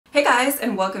guys,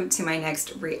 and welcome to my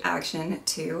next reaction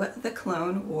to The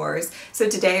Clone Wars. So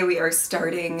today we are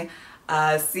starting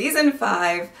season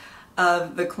 5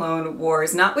 of The Clone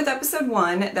Wars, not with episode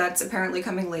 1, that's apparently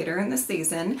coming later in the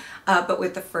season, but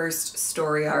with the first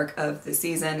story arc of the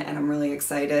season, and I'm really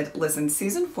excited. Listen,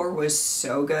 season 4 was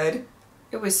so good.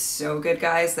 It was so good,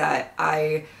 guys, that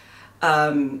I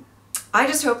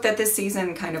just hope that this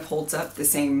season kind of holds up the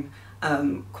same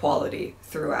quality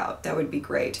throughout. That would be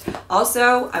great.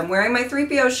 Also, I'm wearing my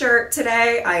 3PO shirt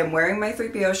today. I am wearing my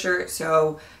 3PO shirt,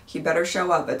 so he better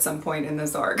show up at some point in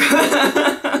this arc.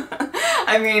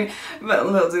 I mean,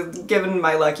 given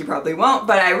my luck, he probably won't,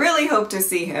 but I really hope to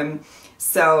see him.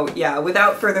 So yeah,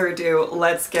 without further ado,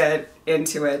 let's get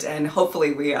into it, and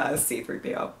hopefully we see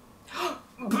 3PO.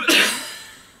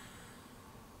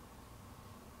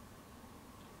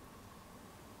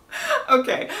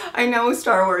 Okay, I know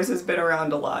Star Wars has been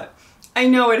around a lot. I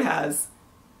know it has.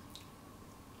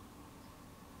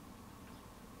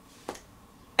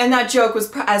 And that joke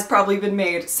has probably been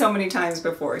made so many times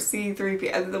before.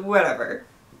 C-3PO, whatever.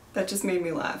 That just made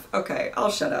me laugh. Okay,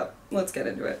 I'll shut up. Let's get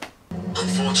into it.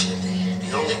 Unfortunately,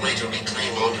 the only way to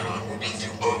reclaim Alderaan will be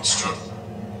through own struggle.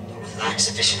 But we lack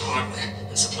sufficient hardware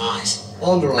and supplies.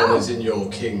 Alderaan is in your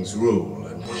king's rule,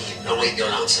 and We await your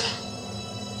answer.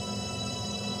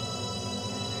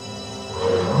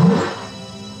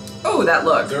 Oh, that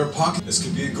look. There are pockets. This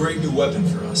could be a great new weapon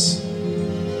for us.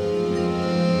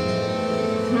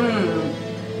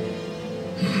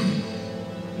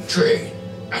 train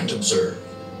and observe.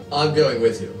 I'm going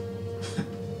with you.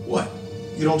 What?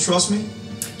 You don't trust me?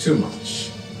 Too much.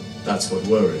 That's what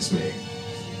worries me.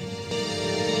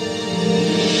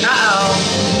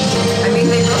 Uh-oh. I mean,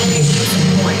 they both make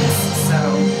decent points, so...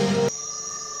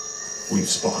 We've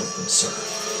spotted them, sir.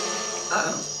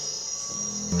 Uh-oh.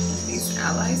 These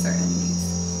allies or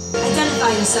enemies?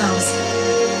 Identify yourselves.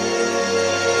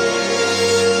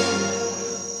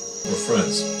 We're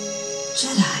friends.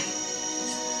 Jedi.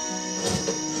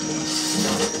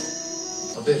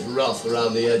 A bit rough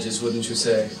around the edges, wouldn't you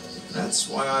say? That's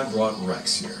why I brought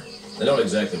Rex here. They're not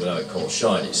exactly what I would call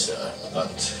shiny, sir,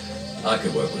 but I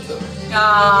could work with them.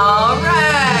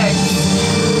 Alright!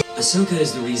 Ahsoka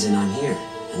is the reason I'm here,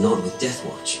 and not with Death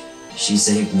Watch. She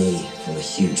saved me from a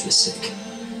huge mistake.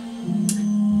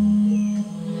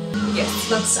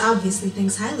 Yes. Lux obviously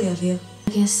thinks highly of you.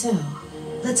 I guess so.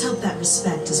 Let's hope that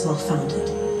respect is well founded.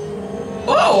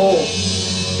 Whoa!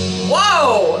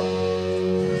 Whoa!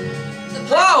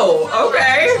 Whoa!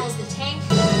 Okay.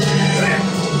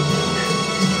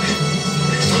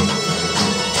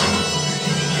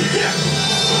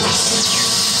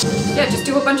 Yeah, just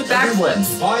do a bunch of backflips.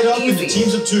 Divide up Easy. into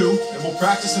teams of 2, and we'll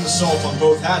practice an assault on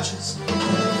both hatches.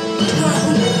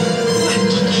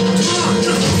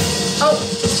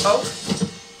 Oh!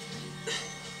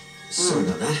 Sorry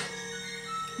about that.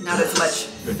 Not as much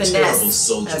You're a terrible finesse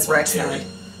soldier, as Rex Terry. had.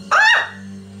 Ah!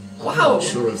 I'm Wow! not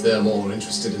sure if they're more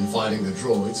interested in fighting the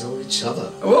droids or each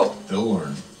other. Oh! They'll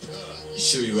learn. You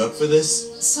sure you up for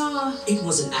this? Saw. It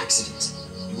was an accident.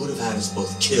 You would have had us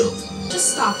both killed.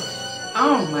 Just stop it.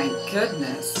 Oh my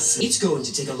goodness. It's going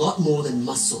to take a lot more than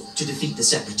muscle to defeat the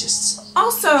Separatists.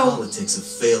 Also, Politics have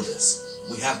failed us.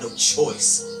 We have no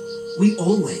choice. We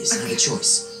always have a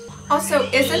choice.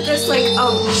 isn't this like a,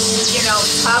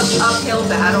 tough uphill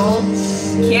battle?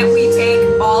 Can't we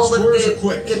take all of Orders are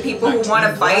quick. the people who want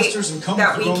to fight Blasters and come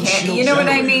that with we their own can't? shield You know what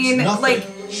I generators. mean? Nothing Like,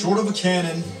 short of a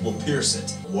cannon will pierce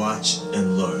it. Watch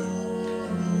and learn.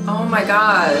 oh my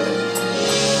god.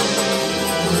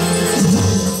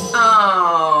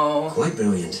 Oh. Quite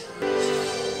brilliant.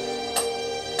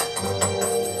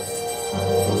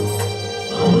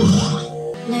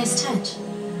 Nice touch.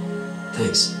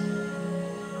 Thanks.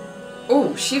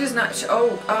 Oh, she does not.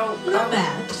 Not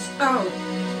bad.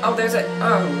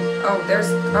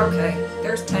 Okay.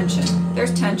 There's tension.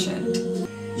 There's tension.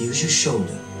 Use your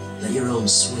shoulder, let your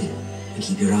arms swing, and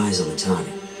keep your eyes on the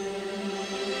target.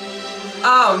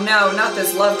 Oh no, not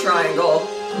this love triangle.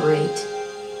 Great.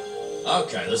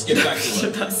 Okay, let's get back to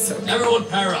work. That's so. Everyone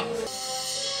pair up.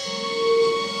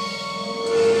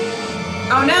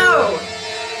 Oh no!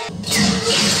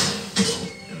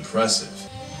 Impressive.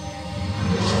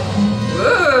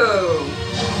 Woo!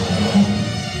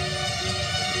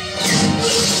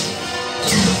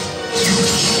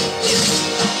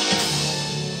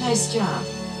 Nice job.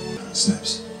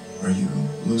 Snips, are you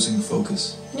losing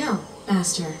focus? No,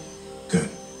 Master. Good.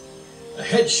 A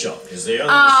headshot is the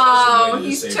only Oh, decisive way to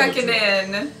he's disable a checking droid.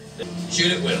 in.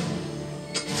 Shoot at will.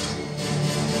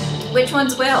 Which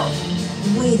one's Will?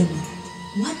 Wait a minute.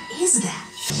 What is that?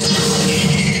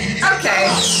 Okay.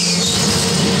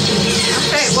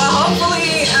 Okay, well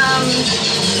hopefully,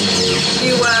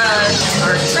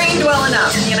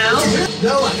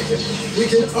 No, Anakin. We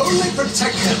can only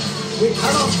protect them. We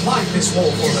cannot fight this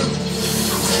war for them.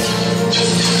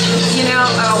 You know,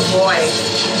 oh boy.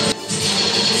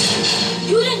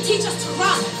 You didn't teach us to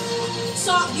run.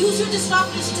 So use your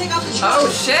disruptors to take out the train. Oh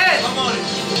shit. I'm on it.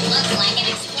 Looks like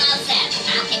an explosive.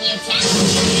 How can you tell?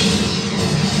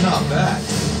 Not bad.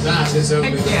 That is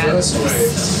only the Again. first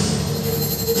wave.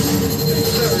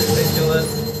 So ridiculous.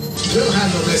 We'll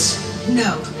handle this.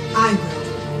 No, I will.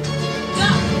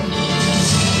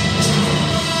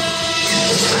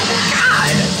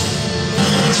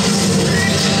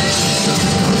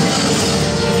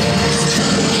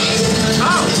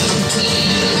 Oh.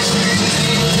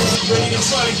 Ready to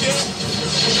try again?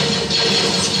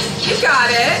 You got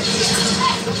it.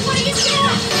 What are you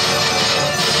doing?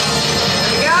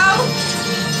 There we go.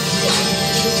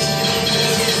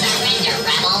 Surrender,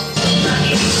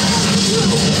 rebel.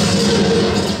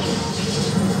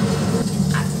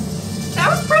 That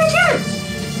was pretty good.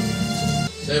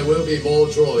 There will be more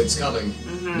droids coming,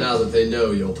 now that they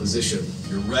know your position.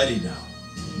 You're ready now.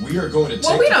 We are going to take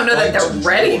Well, we don't know that the fight to they're the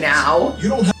ready droids. now. You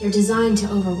don't have, They're designed to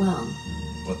overwhelm.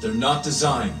 but they're not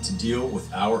designed to deal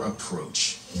with our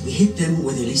approach. We hit them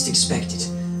when they least expect it,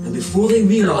 and before they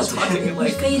realize what happened, We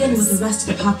fade in with the rest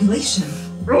of the population.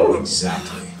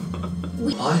 Exactly.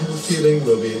 I have a feeling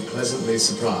we'll be pleasantly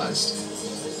surprised.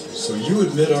 So you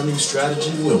admit our new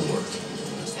strategy will work?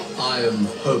 I am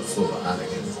hopeful,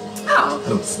 Anakin. Oh.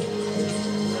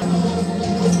 Hopeful.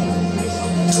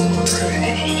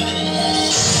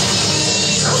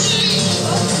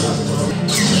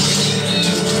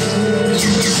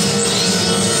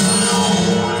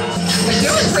 They're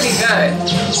doing pretty good,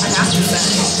 I have to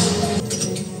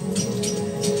say.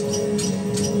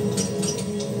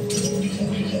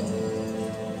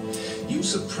 You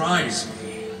surprise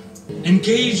me.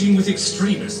 Engaging with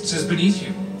extremists is beneath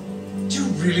you. Do you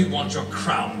really want your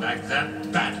crown back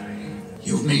that badly?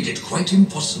 You've made it quite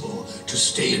impossible to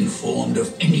stay informed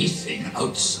of anything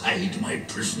outside my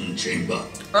prison chamber.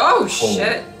 Oh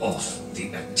shit. Hold off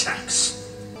the attacks.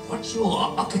 What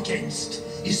you're up against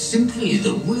is simply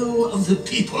the will of the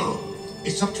people.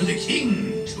 It's up to the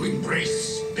king to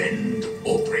embrace, bend,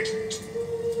 or break it.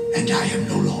 And I am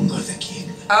no longer the king.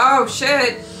 Oh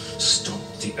shit. Stop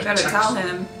the Gotta attacks, tell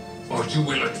him. or you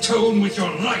will atone with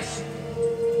your life.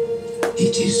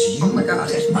 It is you Oh my God.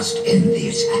 that must end the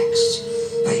attacks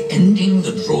by ending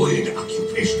the droid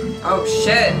occupation. Oh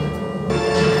shit.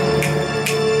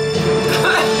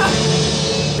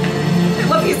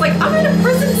 Look, he's like, I'm in a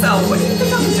prison cell. What do you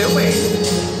think I'm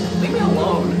doing? Leave me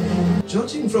alone.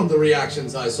 Judging from the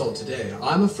reactions I saw today,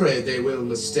 I'm afraid they will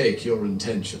mistake your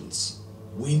intentions.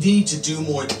 We need to do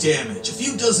more damage. A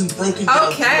few dozen broken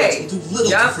down Okay. droids will do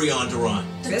little Yep. to free Onderon.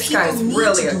 This guy's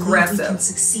really aggressive. We can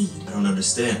succeed. I don't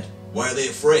understand. Why are they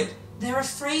afraid? They're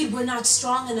afraid we're not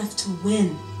strong enough to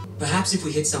win. perhaps if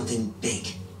we hit something big,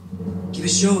 give a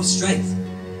show of strength,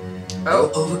 Oh.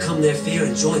 they'll overcome their fear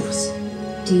and join us.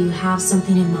 Do you have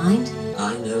something in mind?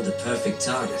 I know the perfect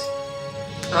target.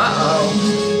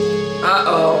 Uh-oh.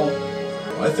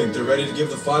 Uh-oh. I think they're ready to give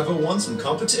the 501 some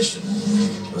competition.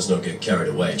 Let's not get carried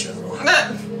away, General.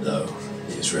 No,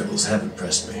 these rebels have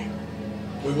impressed me.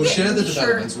 We will share the Sure.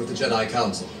 developments with the Jedi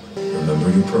Council. Remember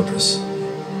your purpose.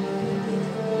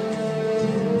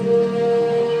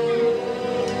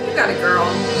 You got it, girl.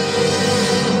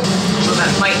 Well,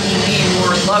 that might mean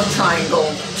more love triangle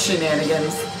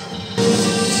shenanigans.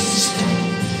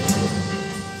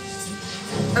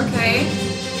 Okay.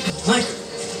 Mike!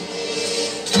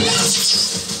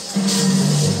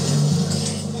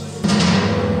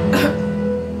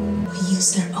 We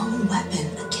use their own weapon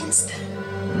against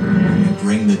them. We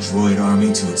bring the droid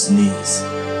army to its knees.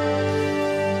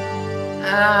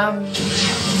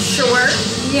 Sure.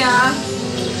 Yeah.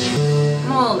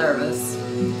 I'm a little nervous.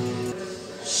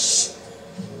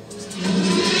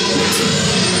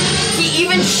 He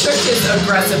even shook his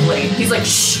aggressively. He's like,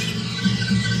 shh.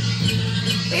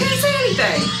 They didn't say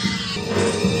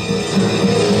anything.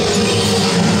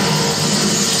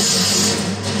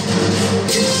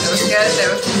 That was good. That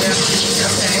was good.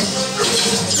 Okay.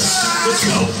 Let's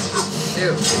go.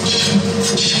 Dude.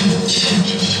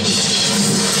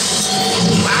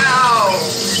 Wow.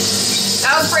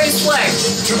 That was pretty slick.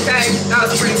 Okay. That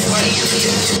was pretty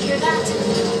slick. Hear that?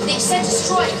 They said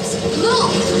destroyers.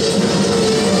 Move!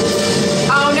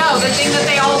 Oh no, the thing that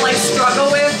they all like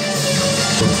struggle with.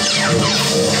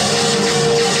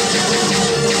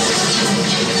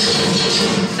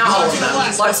 Not all of them.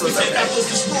 Lux was okay. Take out those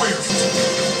destroyers.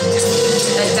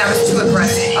 That was too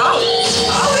aggressive. Oh!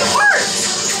 Oh, it worked!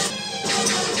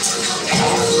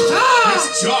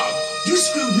 Nice job. You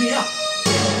screwed me up.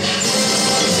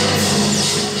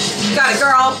 Got it,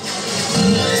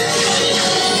 girl.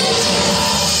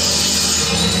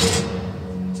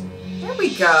 There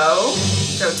we go.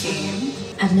 Go team.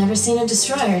 I've never seen a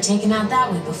destroyer taken out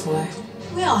that way before.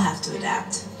 We all have to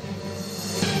adapt.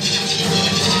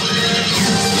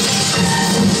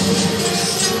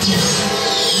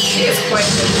 She is quite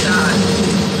a good shot.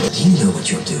 You know what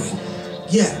you're doing.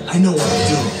 Yeah, I know what I'm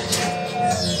doing.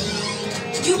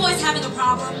 You boys having a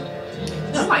problem?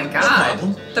 Oh my god.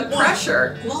 problem. The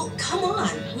pressure. Well, come on.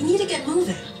 We need to get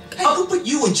moving. Hey, who put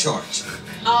you in charge?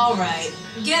 All right.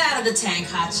 Get out of the tank,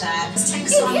 hotshot. This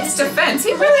tank's In his defense,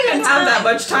 he really didn't have that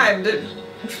much time to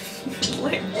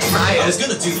like try I was it.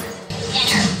 gonna do that.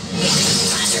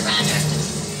 Roger,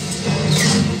 Roger.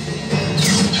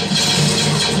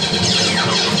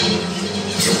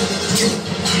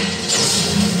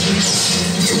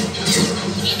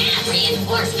 We have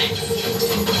reinforcements.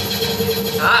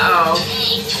 Uh-oh.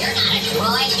 Hey, you're not a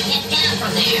droid. Get down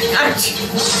from there. Ouch.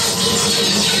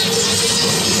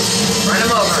 Run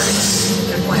him over.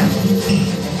 Good plan.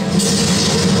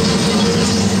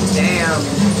 Damn.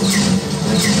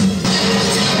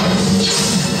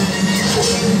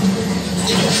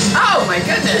 Oh my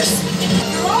goodness.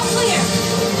 You're all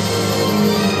clear.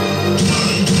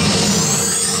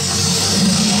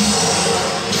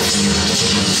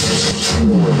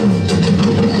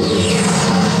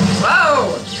 Whoa.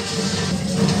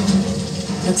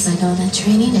 Looks like all that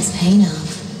training is paying off.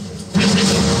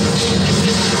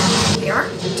 They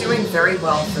aren't doing very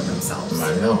well for themselves.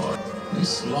 My lord,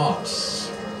 this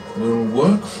loss will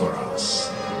work for us.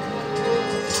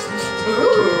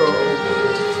 Ooh.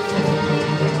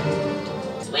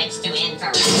 Switch to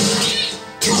infrared.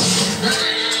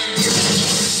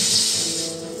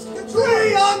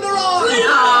 Free Onderon!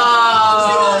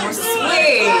 Oh,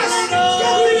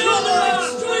 sweet.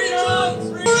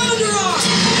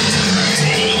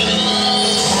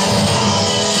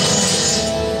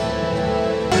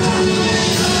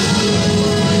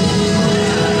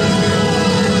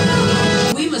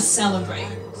 We must celebrate.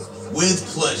 With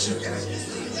pleasure.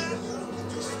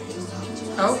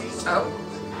 Oh,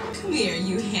 oh, Come here,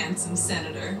 you handsome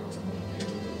senator.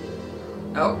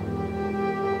 oh.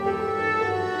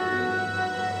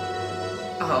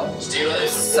 Oh,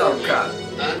 so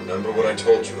good. Remember what I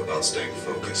told you about staying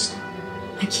focused.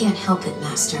 I can't help it,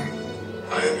 Master.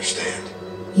 I understand.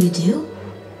 You do?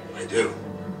 I do.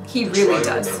 He But really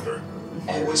try to does. remember,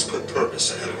 always put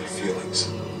purpose ahead of your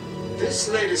feelings. This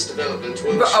latest development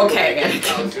will But okay, surely Anakin. get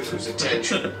Count Dooku's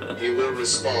attention. He will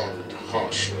respond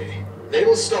harshly. They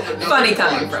will stop at nothing. Funny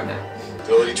coming from him.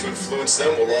 Ability to influence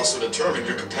them will also determine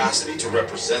your capacity to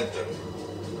represent them.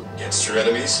 Against your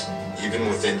enemies, even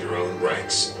within your own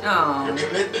ranks. Your Oh.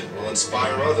 commitment will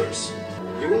inspire others.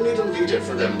 You will need a leader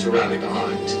for them to rally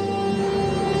behind.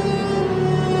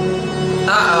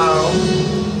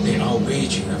 Uh-oh. They are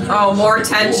waging a very Oh, more public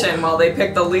tension war. while they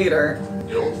pick the leader.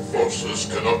 Your forces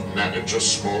cannot manage a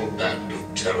small band of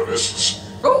terrorists.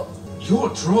 Oh, Your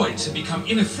droids have become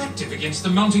ineffective against the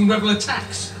mounting rebel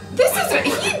attacks. this is,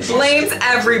 he blames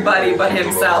everybody but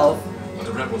himself. But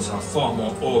the rebels are far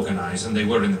more organized than they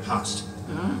were in the past.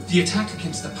 The attack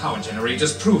against the power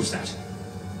generators proves that.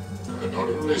 I not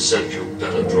only send you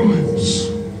better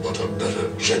droids, but a better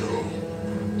general.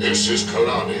 This is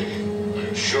Kalani. I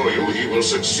assure you he will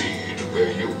succeed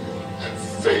where you have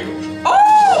failed.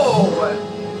 Oh!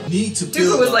 Need to Dooku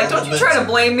build was up like, our don't you try to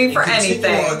momentum blame me and for continue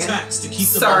anything, our attacks to keep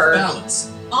them sir. off balance.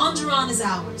 Onderon is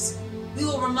ours. We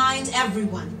will remind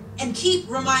everyone, and keep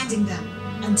reminding them,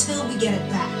 until we get it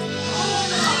back.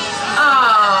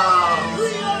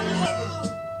 Oh.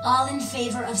 All in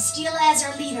favor of Steel as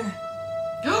our leader.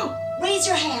 Raise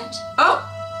your hand. Oh.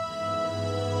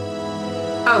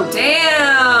 Oh,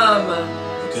 damn.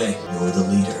 Okay, you're the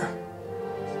leader.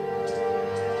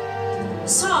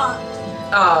 Saw.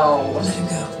 Oh. Let him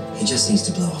go. He just needs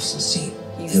to blow off some steam.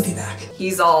 He'll be back.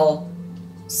 He's all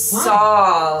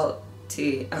salty.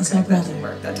 Okay, He's my that brother. didn't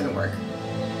work. That didn't work.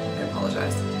 I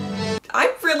apologize.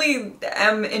 I really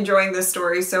am enjoying this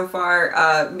story so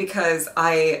far because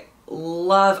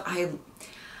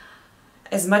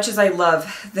as much as I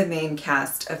love the main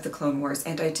cast of the Clone Wars,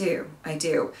 and I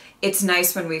do, it's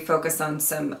nice when we focus on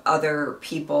some other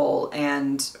people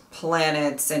and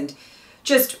planets and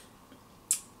just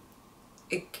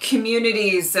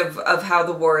communities of how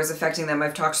the war is affecting them.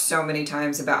 I've talked so many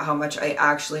times about how much I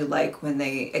actually like when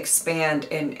they expand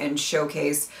and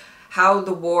showcase how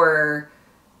the war,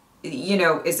 you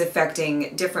know, is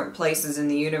affecting different places in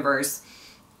the universe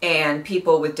and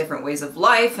people with different ways of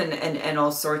life and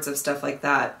all sorts of stuff like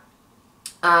that.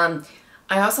 I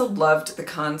also loved the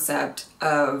concept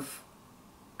of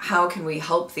how can we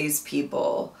help these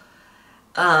people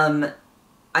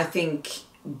I think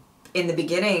in the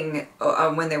beginning,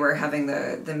 when they were having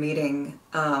the meeting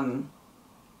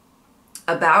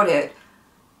about it,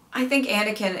 I think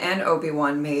Anakin and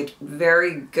Obi-Wan made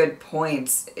very good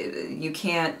points. You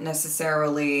can't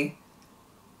necessarily,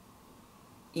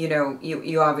 you know,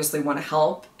 you obviously want to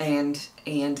help, and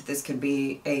this could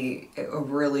be a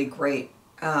really great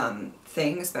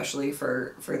thing, especially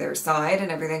for their side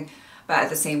and everything. But at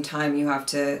the same time, you have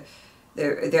to,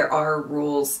 there are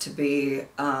rules to be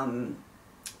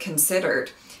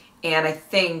considered. And I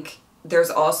think there's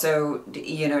also,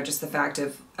 you know, just the fact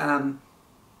of,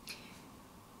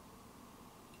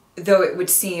 though it would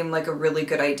seem like a really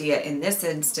good idea in this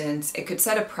instance, it could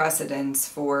set a precedence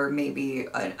for maybe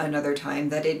another time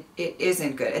that it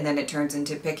isn't good. And then it turns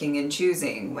into picking and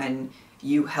choosing when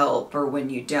you help or when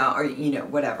you don't, or, you know,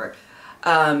 whatever.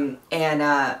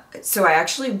 So I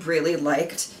actually really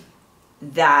liked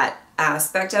that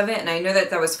aspect of it. And I know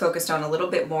that was focused on a little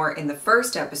bit more in the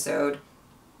first episode,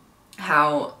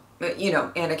 how, you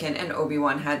know, Anakin and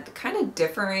Obi-Wan had kind of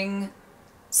differing,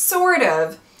 sort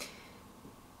of,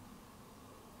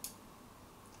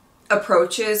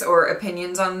 approaches or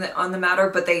opinions on the matter,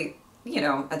 but they, you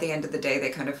know, at the end of the day, they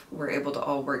kind of were able to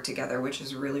all work together, which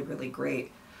is really, really great.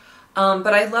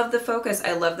 But I love the focus.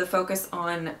 I love the focus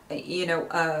on, you know,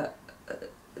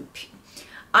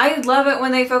 I love it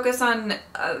when they focus on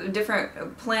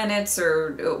different planets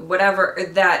or whatever,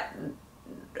 that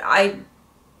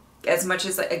as much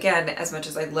as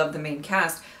I love the main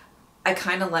cast, I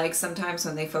kind of like sometimes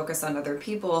when they focus on other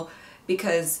people,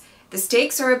 because the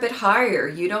stakes are a bit higher.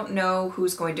 You don't know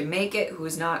who's going to make it,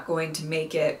 who's not going to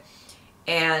make it.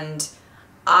 And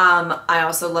I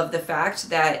also love the fact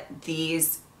that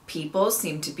these people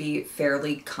seem to be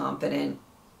fairly competent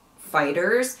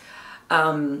fighters.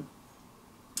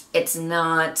 It's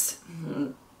not,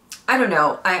 I don't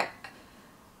know,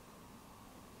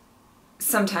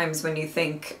 sometimes when you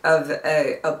think of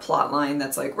a plot line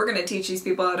that's like, we're going to teach these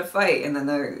people how to fight, and then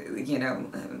they're, you know,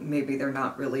 maybe they're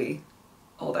not really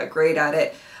all that great at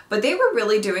it, but they were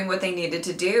really doing what they needed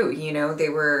to do. You know, they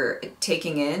were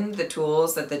taking in the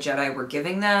tools that the Jedi were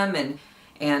giving them,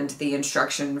 and the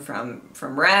instruction from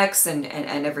Rex and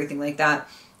everything like that,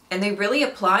 and they really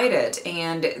applied it,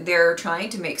 and they're trying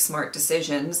to make smart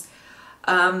decisions.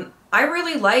 I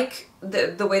really like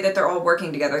the way that they're all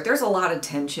working together. There's a lot of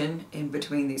tension in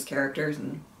between these characters,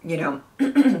 and, you know,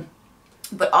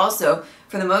 but also,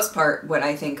 for the most part, what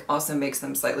I think also makes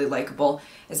them slightly likable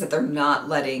is that they're not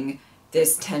letting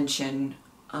this tension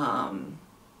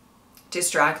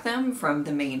distract them from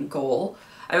the main goal.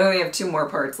 I mean, we have 2 more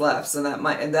parts left, so that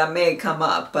may come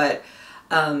up, but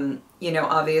you know,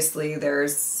 obviously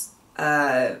there's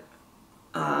a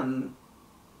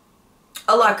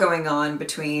lot going on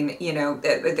between, you know,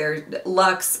 there's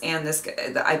Lux and this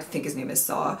guy, I think his name is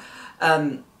Saw.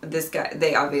 This guy,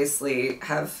 they obviously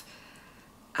have,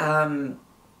 you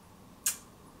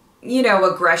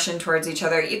know, aggression towards each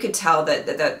other. You could tell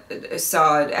that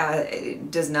Saw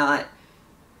does not,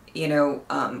 you know,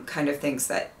 kind of thinks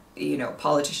that, you know,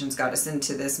 politicians got us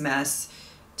into this mess,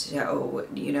 so,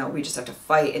 you know, we just have to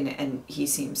fight, and he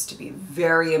seems to be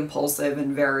very impulsive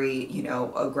and very, you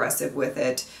know, aggressive with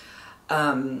it.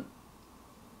 But,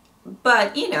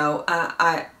 you know,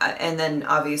 and then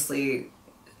obviously,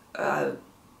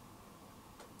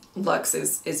 Lux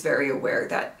is very aware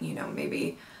that, you know,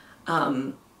 maybe,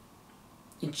 only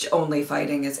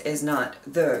fighting is not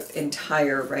the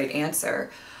entire right answer.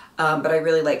 But I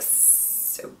really like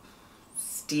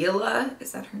Steela,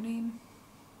 is that her name?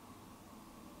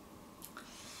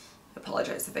 I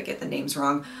apologize if I get the names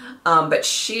wrong. But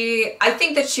I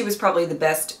think that she was probably the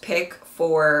best pick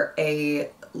for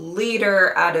a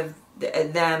leader out of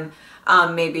them,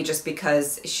 maybe just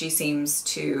because she seems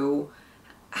to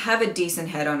have a decent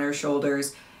head on her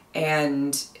shoulders,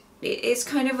 and it's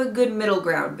kind of a good middle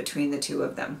ground between the two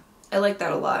of them. I like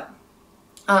that a lot.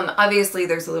 Obviously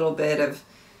there's a little bit of,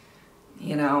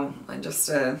 you know,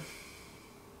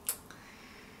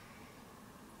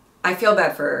 I feel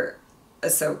bad for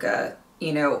Ahsoka,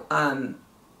 you know,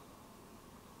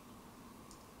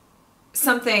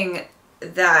 something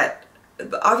that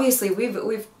obviously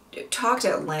we've talked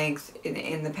at length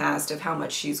in the past of how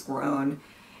much she's grown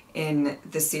in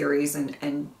the series,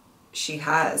 and she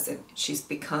has, and she's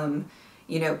become,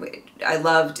 you know, I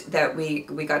loved that we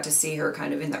got to see her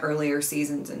kind of in the earlier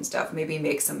seasons and stuff, maybe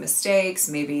make some mistakes,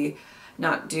 maybe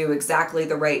not do exactly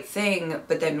the right thing,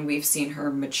 but then we've seen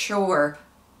her mature.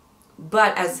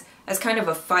 But as kind of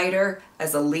a fighter,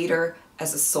 as a leader,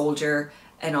 as a soldier,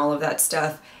 and all of that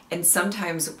stuff, and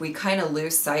sometimes we kind of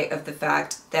lose sight of the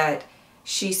fact that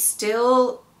she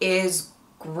still is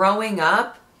growing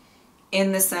up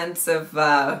in the sense of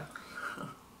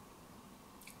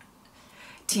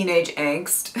teenage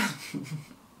angst,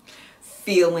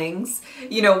 feelings.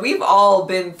 You know, we've all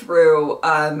been through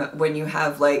when you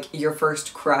have like your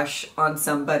first crush on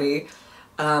somebody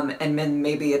and then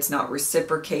maybe it's not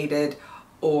reciprocated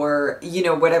or, you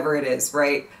know, whatever it is,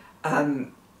 right?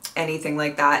 Anything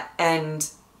like that. And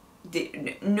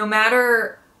no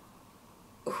matter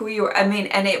who you are, I mean,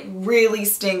 and it really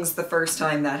stings the first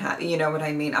time that happens, you know what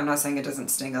I mean? I'm not saying it doesn't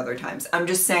sting other times. I'm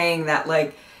just saying that,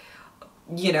 like,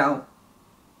 you know,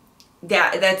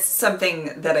 that's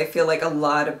something that I feel like a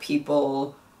lot of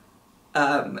people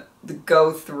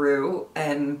go through,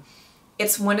 and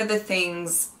it's one of the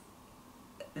things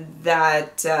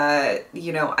that,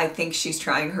 you know, I think she's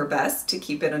trying her best to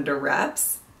keep it under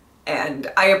wraps.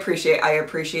 And I appreciate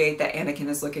that Anakin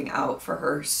is looking out for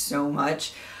her so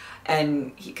much,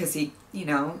 and because he, you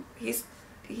know,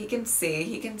 he can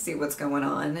see what's going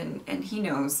on, and he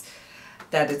knows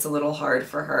that it's a little hard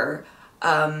for her.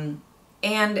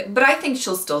 But I think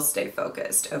she'll still stay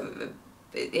focused.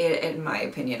 In my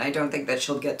opinion, I don't think that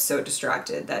she'll get so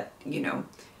distracted that, you know,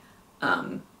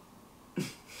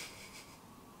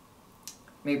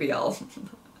 maybe I'll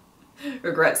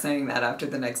regret saying that after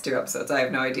the next 2 episodes. I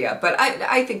have no idea. But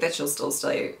I think that she'll still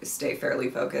stay fairly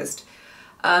focused.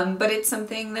 But it's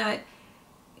something that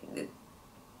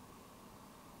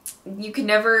you can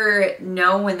never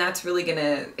know when that's really going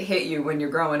to hit you when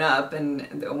you're growing up, and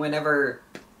whenever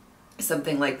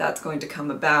something like that's going to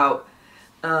come about.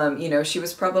 You know, she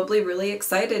was probably really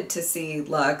excited to see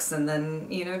Lux, and then,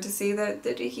 you know, to see that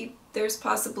there's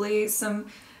possibly some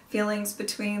feelings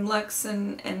between Lux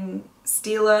and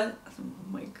Steela. Oh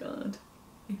my god,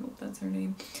 I hope that's her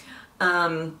name.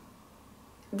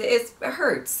 It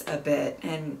hurts a bit,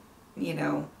 and, you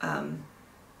know,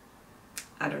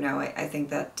 I don't know, I think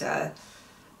that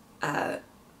I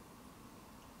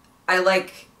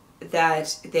like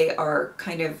that they are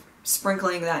kind of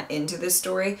sprinkling that into this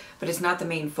story, but it's not the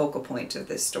main focal point of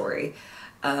this story.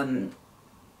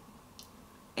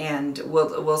 And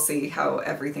we'll see how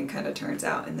everything kind of turns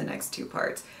out in the next 2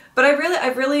 parts. But I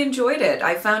really enjoyed it.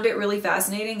 I found it really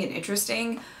fascinating and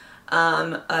interesting.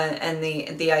 And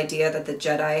the idea that the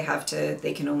Jedi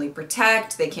they can only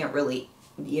protect, they can't really,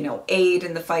 you know, aid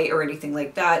in the fight or anything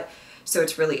like that. So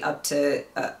it's really up to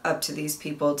these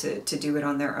people to do it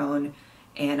on their own.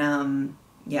 And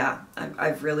yeah,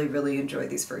 I've really enjoyed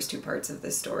these first 2 parts of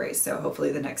this story. So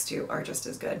hopefully the next 2 are just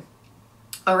as good.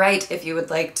 All right, if you would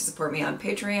like to support me on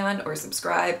Patreon or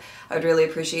subscribe, I would really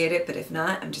appreciate it. But if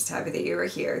not, I'm just happy that you were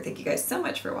here. Thank you guys so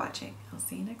much for watching. I'll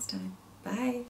see you next time. Bye.